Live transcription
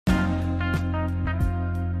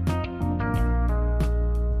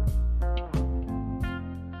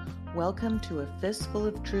Welcome to A Fistful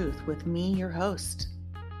of Truth with me, your host,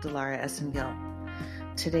 Delara Essengill.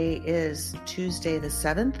 Today is Tuesday, the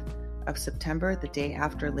 7th of September, the day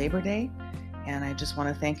after Labor Day, and I just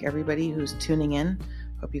want to thank everybody who's tuning in.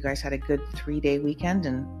 Hope you guys had a good 3-day weekend,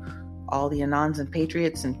 and all the Anons and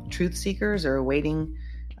Patriots and Truth Seekers are awaiting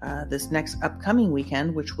this next upcoming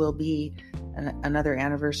weekend, which will be another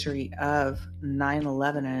anniversary of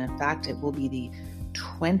 9/11, and in fact, it will be the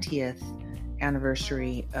 20th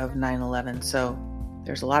anniversary of 9/11. So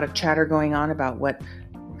there's a lot of chatter going on about what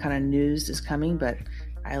kind of news is coming, but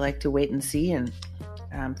I like to wait and see. And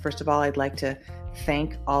first of all, I'd like to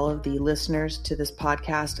thank all of the listeners to this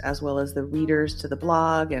podcast, as well as the readers to the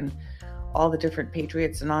blog, and all the different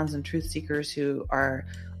Patriots, Anons, and Truth Seekers who are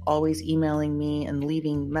always emailing me and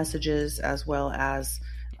leaving messages, as well as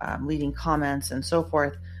leaving comments and so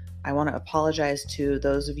forth. I want to apologize to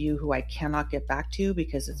those of you who I cannot get back to,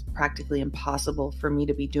 because it's practically impossible for me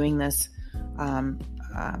to be doing this and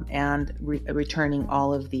returning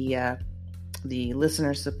all of the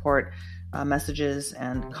listener support messages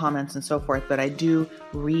and comments and so forth. But I do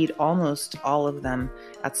read almost all of them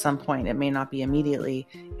at some point. It may not be immediately,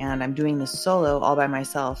 and I'm doing this solo all by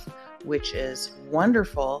myself, which is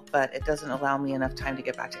wonderful, but it doesn't allow me enough time to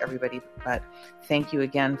get back to everybody. But thank you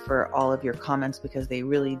again for all of your comments, because they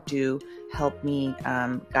really do help me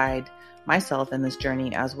guide myself in this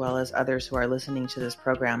journey, as well as others who are listening to this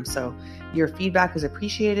program. So your feedback is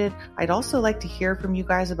appreciated. I'd also like to hear from you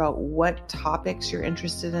guys about what topics you're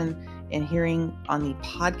interested in hearing on the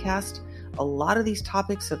podcast. A lot of these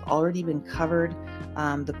topics have already been covered.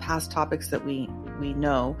 The past topics that we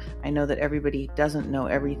know. I know that everybody doesn't know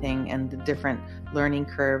everything, and the different learning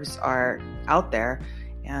curves are out there.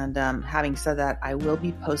 And having said that, I will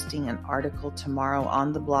be posting an article tomorrow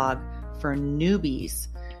on the blog for newbies.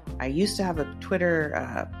 I used to have a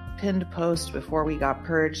Twitter pinned post before we got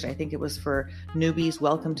purged. I think it was for newbies.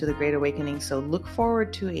 Welcome to the Great Awakening. So look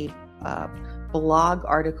forward to a blog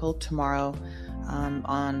article tomorrow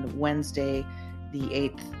on Wednesday, the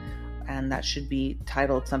 8th. And that should be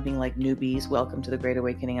titled something like Newbies, Welcome to the Great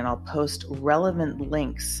Awakening. And I'll post relevant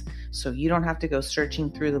links, so you don't have to go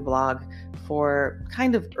searching through the blog for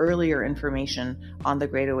kind of earlier information on the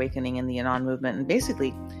Great Awakening and the Anon movement, and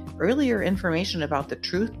basically earlier information about the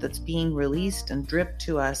truth that's being released and dripped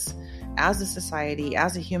to us as a society,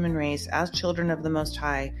 as a human race, as children of the Most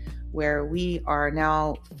High, where we are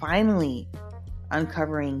now finally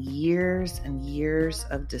uncovering years and years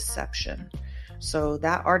of deception. So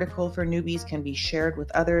that article for newbies can be shared with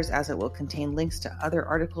others, as it will contain links to other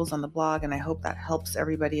articles on the blog. And I hope that helps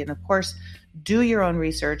everybody. And of course, do your own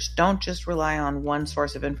research. Don't just rely on one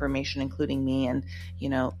source of information, including me. And,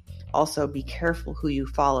 also be careful who you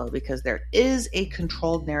follow, because there is a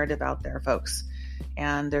controlled narrative out there, folks.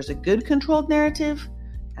 And there's a good controlled narrative,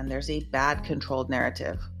 and there's a bad controlled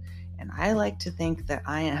narrative. And I like to think that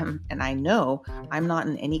I am, and I know I'm not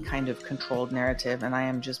in any kind of controlled narrative, and I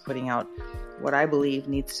am just putting out what I believe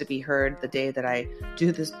needs to be heard the day that I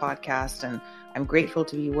do this podcast. And I'm grateful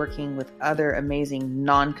to be working with other amazing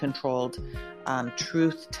non-controlled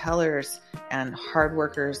truth tellers and hard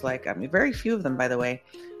workers, like very few of them, by the way,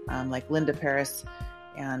 like Linda Paris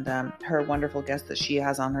and her wonderful guests that she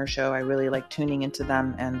has on her show. I really like tuning into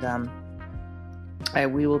them, and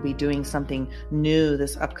we will be doing something new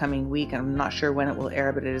this upcoming week. I'm not sure when it will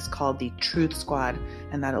air, but it is called the Truth Squad,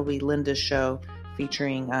 and that'll be Linda's show,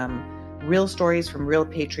 featuring real stories from real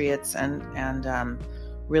patriots, and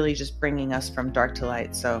really just bringing us from dark to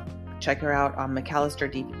light. So check her out on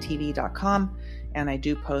McAllisterTV.com, and I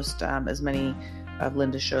do post as many of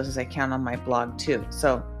Linda's shows as I can on my blog too.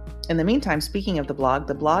 So in the meantime, speaking of the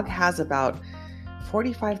blog has about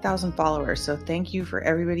 45,000 followers. So thank you for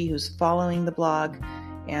everybody who's following the blog.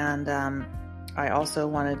 And I also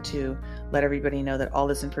wanted to let everybody know that all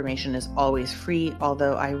this information is always free,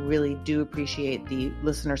 although I really do appreciate the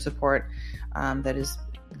listener support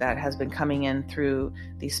that has been coming in through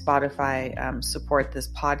the Spotify support this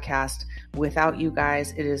podcast. Without you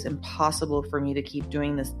guys, it is impossible for me to keep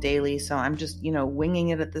doing this daily. So I'm just, winging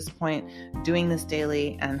it at this point, doing this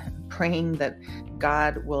daily and praying that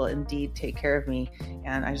God will indeed take care of me.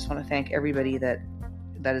 And I just want to thank everybody that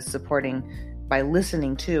is supporting by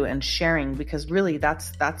listening to and sharing, because really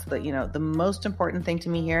that's the most important thing to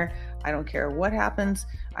me here. I don't care what happens.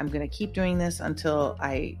 I'm going to keep doing this until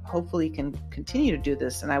I hopefully can continue to do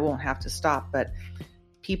this, and I won't have to stop. But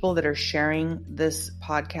people that are sharing this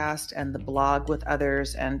podcast and the blog with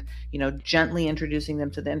others, and gently introducing them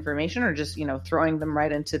to the information, or just throwing them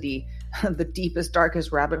right into the deepest,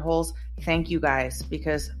 darkest rabbit holes, thank you guys,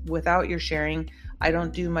 because without your sharing, I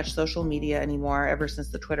don't do much social media anymore ever since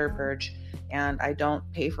the Twitter purge, and I don't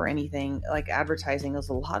pay for anything like advertising, as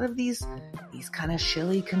a lot of these kind of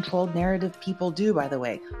shilly controlled narrative people do, by the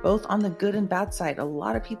way, both on the good and bad side. A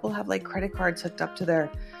lot of people have like credit cards hooked up to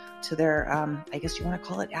their I guess you want to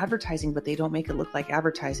call it advertising, but they don't make it look like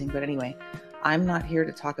advertising. But anyway, I'm not here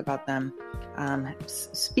to talk about them.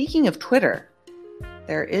 Speaking of Twitter,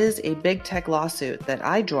 there is a big tech lawsuit that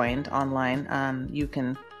I joined online.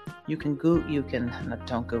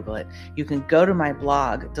 Don't Google it. You can go to my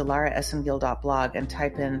blog, DelaraEssengill.blog, and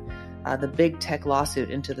type in the big tech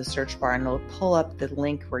lawsuit into the search bar, and it'll pull up the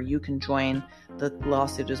link where you can join the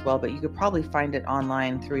lawsuit as well. But you could probably find it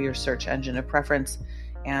online through your search engine of preference.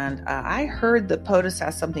 And I heard that POTUS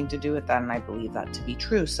has something to do with that, and I believe that to be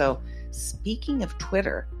true. So speaking of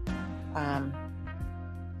Twitter,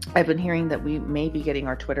 I've been hearing that we may be getting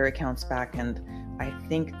our Twitter accounts back, and I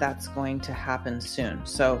think that's going to happen soon.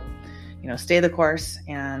 So, stay the course,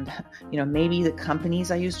 and, maybe the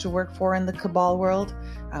companies I used to work for in the cabal world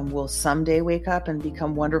will someday wake up and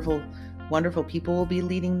become wonderful, wonderful people will be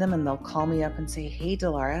leading them, and they'll call me up and say, "Hey,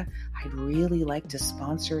 Delara, I'd really like to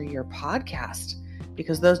sponsor your podcast,"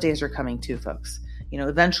 because those days are coming too, folks.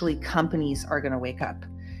 Eventually companies are going to wake up,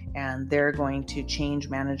 and they're going to change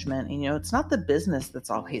management. And, it's not the business that's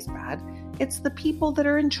always bad. It's the people that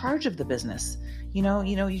are in charge of the business.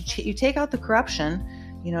 You take out the corruption.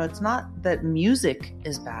 It's not that music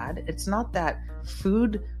is bad. It's not that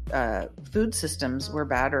food systems were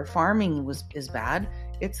bad or farming is bad.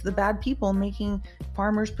 It's the bad people making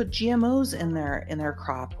farmers put GMOs in their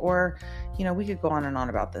crop. Or, we could go on and on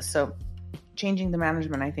about this. So changing the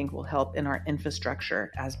management, I think, will help in our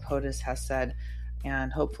infrastructure, as POTUS has said.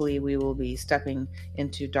 And hopefully we will be stepping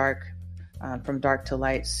into from dark to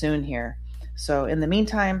light soon here. So in the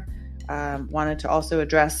meantime, wanted to also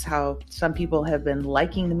address how some people have been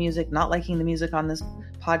liking the music, not liking the music on this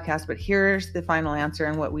podcast. But here's the final answer.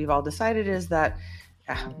 And what we've all decided is that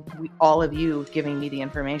all of you giving me the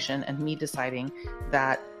information and me deciding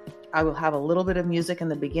that I will have a little bit of music in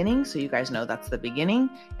the beginning, so you guys know that's the beginning.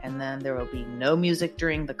 And then there will be no music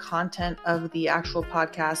during the content of the actual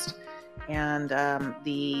podcast. And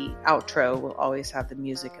the outro will always have the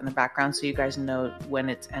music in the background, so you guys know when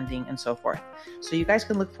it's ending and so forth. So you guys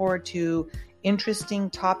can look forward to interesting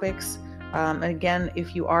topics. And again,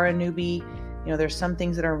 if you are a newbie, there's some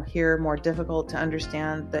things that are here more difficult to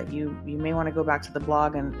understand, that you may want to go back to the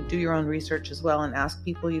blog and do your own research as well and ask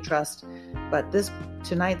people you trust. But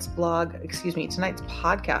tonight's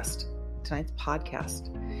podcast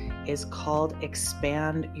is called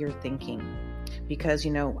Expand Your Thinking. Because,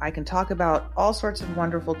 I can talk about all sorts of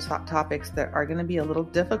wonderful topics that are going to be a little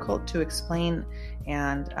difficult to explain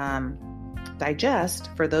and digest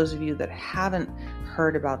for those of you that haven't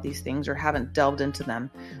heard about these things or haven't delved into them,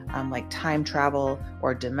 like time travel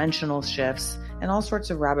or dimensional shifts and all sorts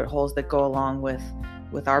of rabbit holes that go along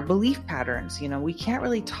with our belief patterns. We can't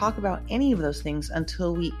really talk about any of those things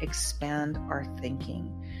until we expand our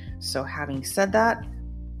thinking. So having said that,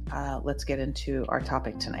 let's get into our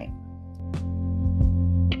topic tonight.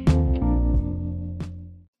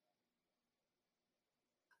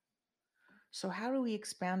 So how do we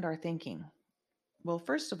expand our thinking? Well,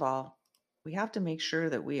 first of all, we have to make sure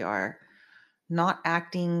that we are not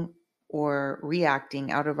acting or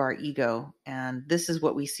reacting out of our ego. And this is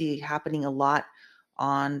what we see happening a lot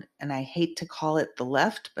and I hate to call it the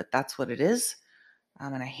left, but that's what it is.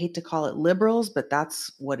 And I hate to call it liberals, but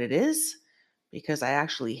that's what it is, because I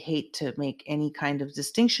actually hate to make any kind of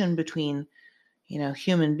distinction between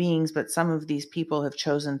human beings, but some of these people have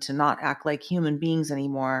chosen to not act like human beings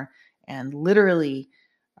anymore. And literally,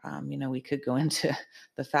 we could go into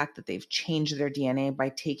the fact that they've changed their DNA by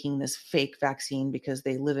taking this fake vaccine because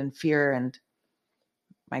they live in fear. And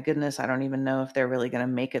my goodness, I don't even know if they're really going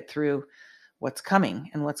to make it through what's coming.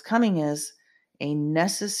 And what's coming is a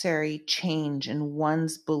necessary change in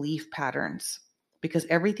one's belief patterns, because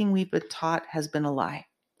everything we've been taught has been a lie.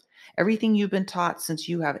 Everything you've been taught since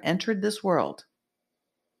you have entered this world.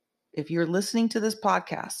 If you're listening to this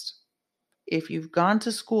podcast, if you've gone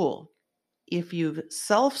to school, if you've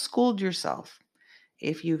self-schooled yourself,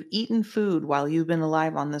 if you've eaten food while you've been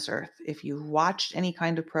alive on this earth, if you've watched any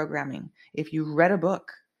kind of programming, if you read a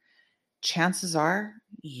book, chances are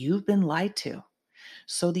you've been lied to.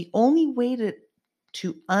 So the only way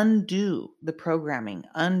to undo the programming,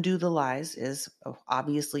 undo the lies, is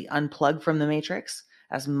obviously unplug from the matrix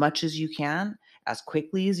as much as you can, as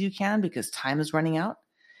quickly as you can, because time is running out.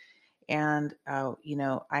 And,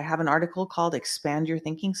 I have an article called Expand Your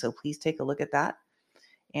Thinking, so please take a look at that.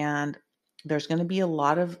 And there's going to be a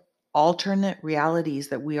lot of alternate realities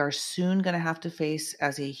that we are soon going to have to face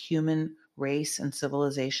as a human race and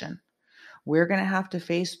civilization. We're going to have to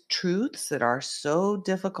face truths that are so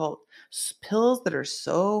difficult, pills that are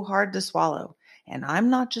so hard to swallow. And I'm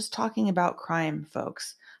not just talking about crime,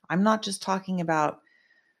 folks. I'm not just talking about,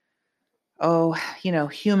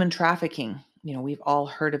 human trafficking. We've all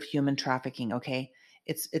heard of human trafficking, okay?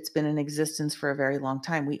 It's been in existence for a very long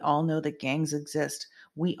time. We all know that gangs exist.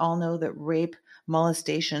 We all know that rape,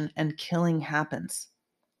 molestation, and killing happens.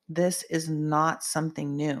 This is not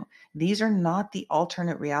something new. These are not the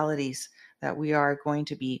alternate realities that we are going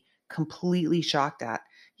to be completely shocked at.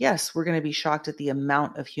 Yes, we're going to be shocked at the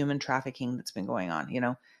amount of human trafficking that's been going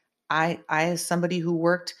on. I as somebody who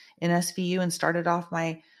worked in SVU and started off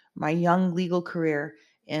my young legal career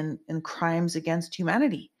in crimes against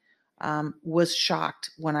humanity, was shocked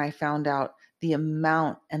when I found out the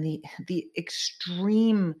amount and the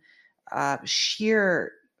extreme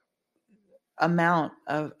sheer amount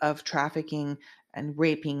of trafficking and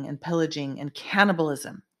raping and pillaging and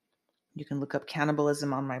cannibalism. You can look up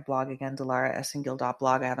cannibalism on my blog again,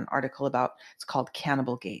 DelaraEssengil.blog. I have an article about, it's called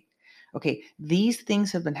Cannibal Gate. Okay, these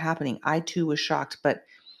things have been happening. I too was shocked, but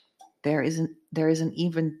there is an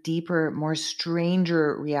even deeper, more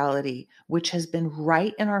stranger reality, which has been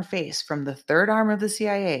right in our face from the third arm of the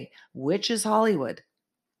CIA, which is Hollywood.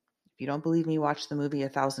 If you don't believe me, watch the movie A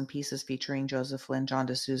Thousand Pieces featuring Joseph Flynn, John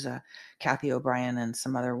D'Souza, Kathy O'Brien, and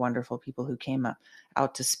some other wonderful people who came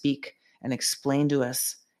out to speak and explain to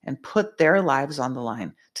us and put their lives on the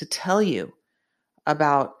line to tell you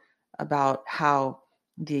about how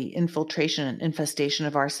the infiltration and infestation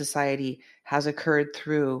of our society has occurred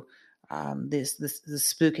through this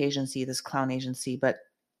spook agency, this clown agency. But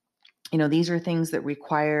these are things that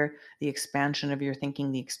require the expansion of your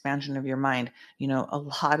thinking, the expansion of your mind. A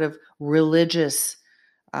lot of religious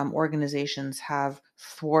organizations have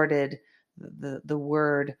thwarted the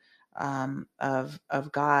word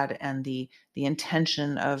of God and the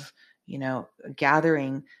intention of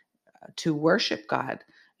gathering to worship God.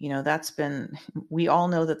 We all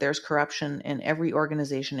know that there's corruption in every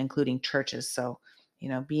organization, including churches. So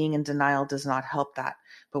being in denial does not help that.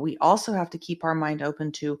 But we also have to keep our mind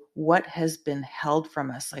open to what has been held from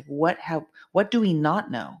us. Like what do we not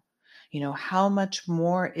know? How much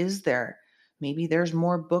more is there? Maybe there's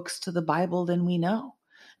more books to the Bible than we know.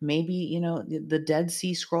 Maybe, the Dead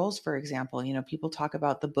Sea Scrolls, for example, people talk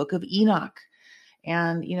about the Book of Enoch.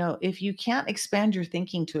 And, if you can't expand your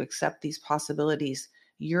thinking to accept these possibilities,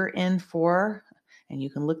 you're in for, and you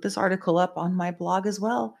can look this article up on my blog as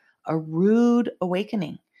well, a rude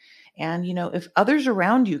awakening. And, if others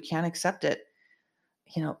around you can't accept it,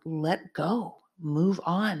 let go, move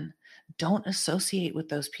on. Don't associate with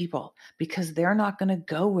those people because they're not going to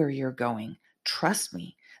go where you're going. Trust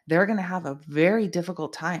me, they're going to have a very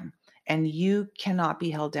difficult time and you cannot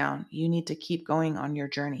be held down. You need to keep going on your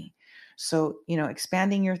journey. So,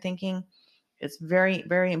 expanding your thinking, it's very,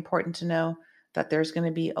 very important to know that there's going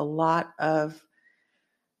to be a lot of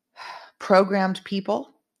programmed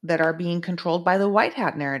people that are being controlled by the white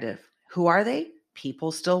hat narrative. Who are they?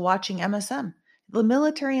 People still watching MSM. The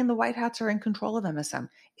military and the white hats are in control of MSM.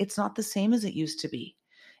 It's not the same as it used to be.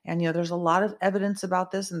 And, there's a lot of evidence about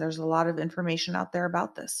this and there's a lot of information out there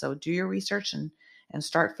about this. So do your research and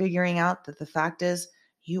start figuring out that the fact is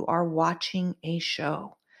you are watching a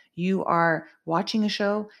show. You are watching a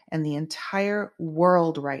show and the entire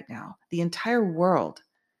world right now, the entire world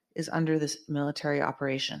is under this military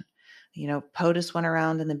operation. POTUS went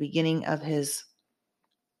around in the beginning of his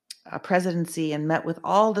presidency and met with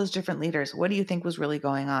all those different leaders. What do you think was really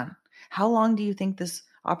going on? How long do you think this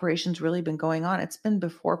operation's really been going on? It's been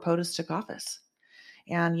before POTUS took office.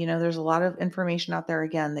 And, there's a lot of information out there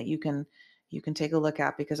again that you can take a look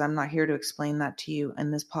at because I'm not here to explain that to you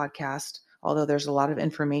in this podcast, although there's a lot of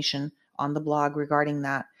information on the blog regarding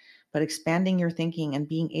that. But expanding your thinking and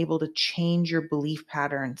being able to change your belief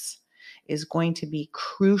patterns is going to be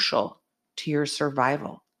crucial to your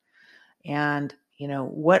survival. And,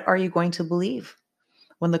 what are you going to believe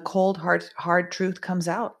when the cold, hard truth comes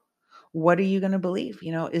out? What are you going to believe?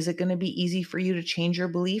 Is it going to be easy for you to change your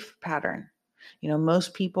belief pattern?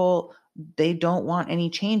 Most people, they don't want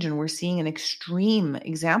any change. And we're seeing an extreme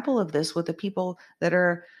example of this with the people that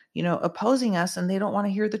are, opposing us and they don't want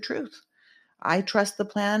to hear the truth. I trust the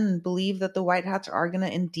plan and believe that the white hats are going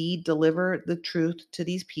to indeed deliver the truth to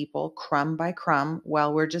these people crumb by crumb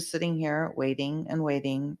while we're just sitting here waiting and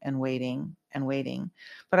waiting and waiting and waiting.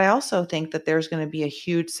 But I also think that there's going to be a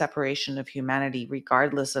huge separation of humanity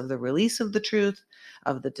regardless of the release of the truth,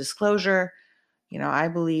 of the disclosure. I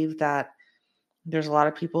believe that There's a lot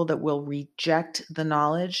of people that will reject the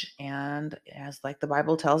knowledge, and as like the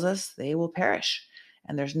Bible tells us, they will perish.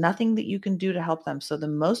 And there's nothing that you can do to help them. So the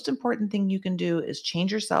most important thing you can do is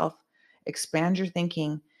change yourself, expand your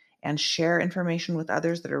thinking, and share information with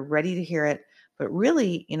others that are ready to hear it. But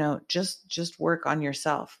really, just work on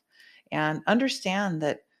yourself and understand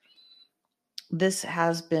that this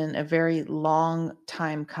has been a very long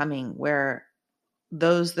time coming, where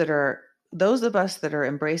those of us that are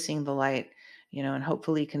embracing the light, and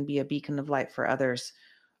hopefully can be a beacon of light for others,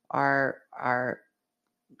 are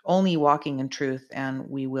only walking in truth, and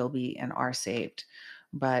we will be and are saved.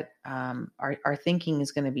 But our thinking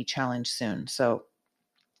is going to be challenged soon. So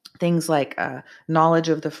things like knowledge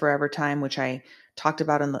of the forever time, which I talked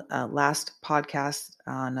about in the last podcast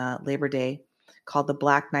on Labor Day, called the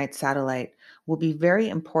Black Knight Satellite, will be very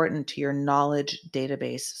important to your knowledge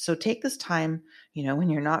database. So take this time, when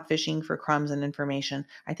you're not fishing for crumbs and information.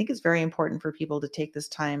 I think it's very important for people to take this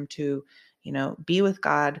time to, be with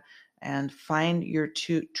God and find your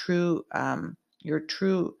true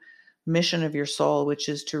mission of your soul, which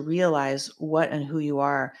is to realize what and who you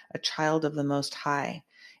are, a child of the Most High.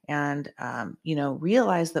 And,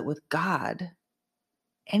 realize that with God,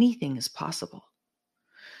 anything is possible.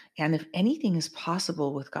 And if anything is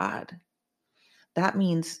possible with God, that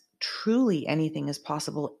means truly anything is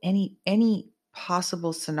possible. Any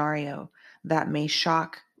possible scenario that may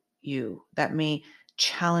shock you, that may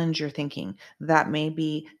challenge your thinking, that may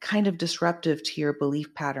be kind of disruptive to your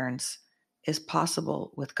belief patterns, is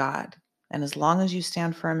possible with God. And as long as you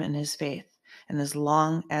stand firm in His faith, and as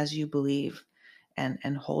long as you believe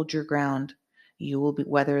and hold your ground, you will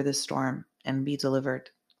weather the storm and be delivered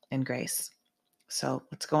in grace. So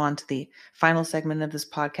let's go on to the final segment of this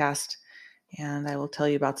podcast, and I will tell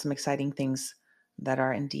you about some exciting things that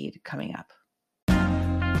are indeed coming up.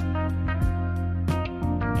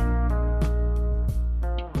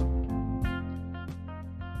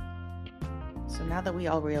 So now that we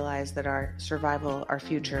all realize that our survival, our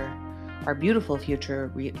future, our beautiful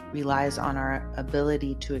future relies on our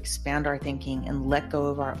ability to expand our thinking and let go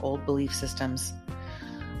of our old belief systems,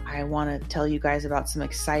 I want to tell you guys about some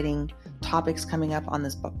exciting topics coming up on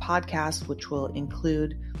this podcast, which will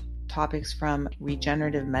include topics from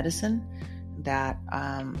regenerative medicine that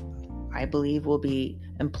I believe will be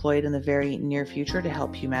employed in the very near future to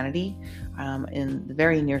help humanity. In the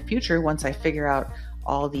very near future, once I figure out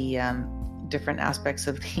all the different aspects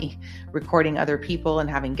of the recording other people and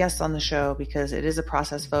having guests on the show, because it is a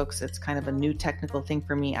process, folks. It's kind of a new technical thing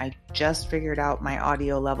for me. I just figured out my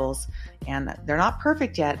audio levels, and they're not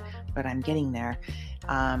perfect yet, but I'm getting there.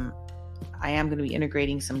 I am going to be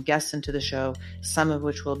integrating some guests into the show, some of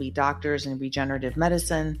which will be doctors in regenerative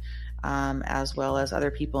medicine, as well as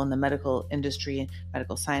other people in the medical industry,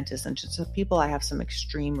 medical scientists, and just people I have some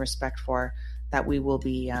extreme respect for that we will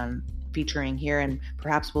be featuring here. And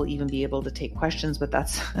perhaps we'll even be able to take questions, but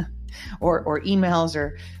that's or emails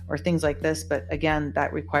or things like this. But again,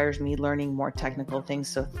 that requires me learning more technical things.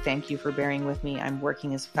 So thank you for bearing with me. I'm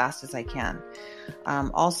working as fast as I can.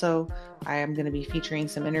 Also, I am going to be featuring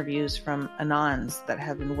some interviews from Anons that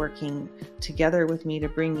have been working together with me to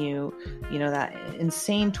bring you, that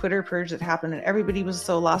insane Twitter purge that happened, and everybody was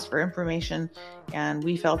so lost for information. And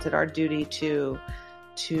we felt it our duty to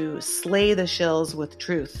slay the shills with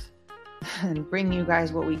truth and bring you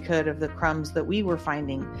guys what we could of the crumbs that we were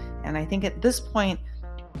finding. And I think at this point,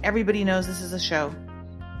 everybody knows this is a show.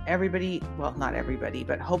 Everybody, well, not everybody,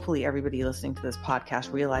 but hopefully everybody listening to this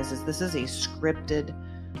podcast realizes this is a scripted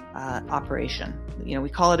operation. We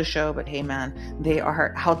call it a show, but hey man, they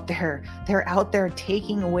are out there. They're out there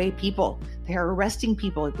taking away people. They are arresting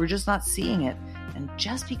people. We're just not seeing it. And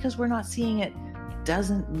just because we're not seeing it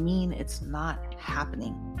doesn't mean it's not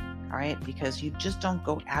happening. All right, because you just don't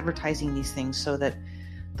go advertising these things so that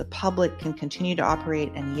the public can continue to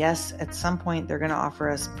operate. And yes, at some point they're going to offer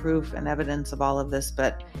us proof and evidence of all of this,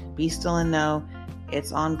 but be still and know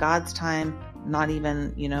it's on God's time, not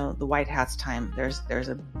even, the white hat's time. There's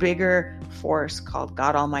a bigger force called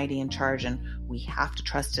God Almighty in charge, and we have to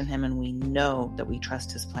trust in Him, and we know that we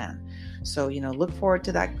trust His plan. So, look forward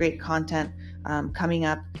to that great content coming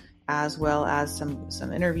up, as well as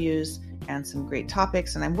some interviews and some great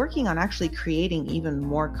topics. And I'm working on actually creating even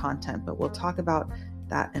more content, but we'll talk about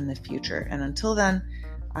that in the future. And until then,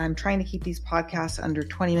 I'm trying to keep these podcasts under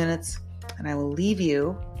 20 minutes, and I will leave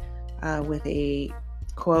you with a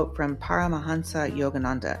quote from Paramahansa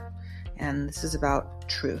Yogananda, and this is about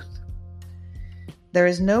truth. There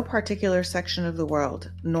is no particular section of the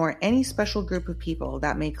world, nor any special group of people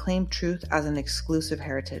that may claim truth as an exclusive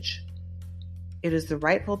heritage. It is the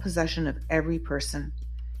rightful possession of every person,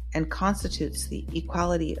 and constitutes the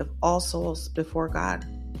equality of all souls before God.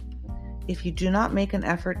 If you do not make an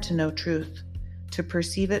effort to know truth, to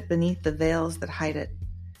perceive it beneath the veils that hide it,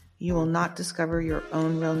 you will not discover your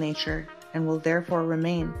own real nature and will therefore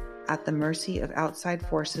remain at the mercy of outside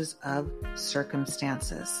forces of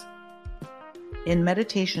circumstances. In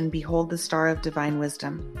meditation, behold the star of divine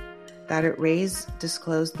wisdom, that its rays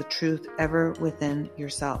disclose the truth ever within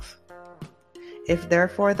yourself. If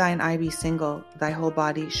therefore thine eye be single, thy whole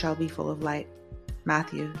body shall be full of light.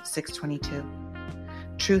 Matthew 6:22.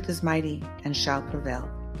 Truth is mighty and shall prevail.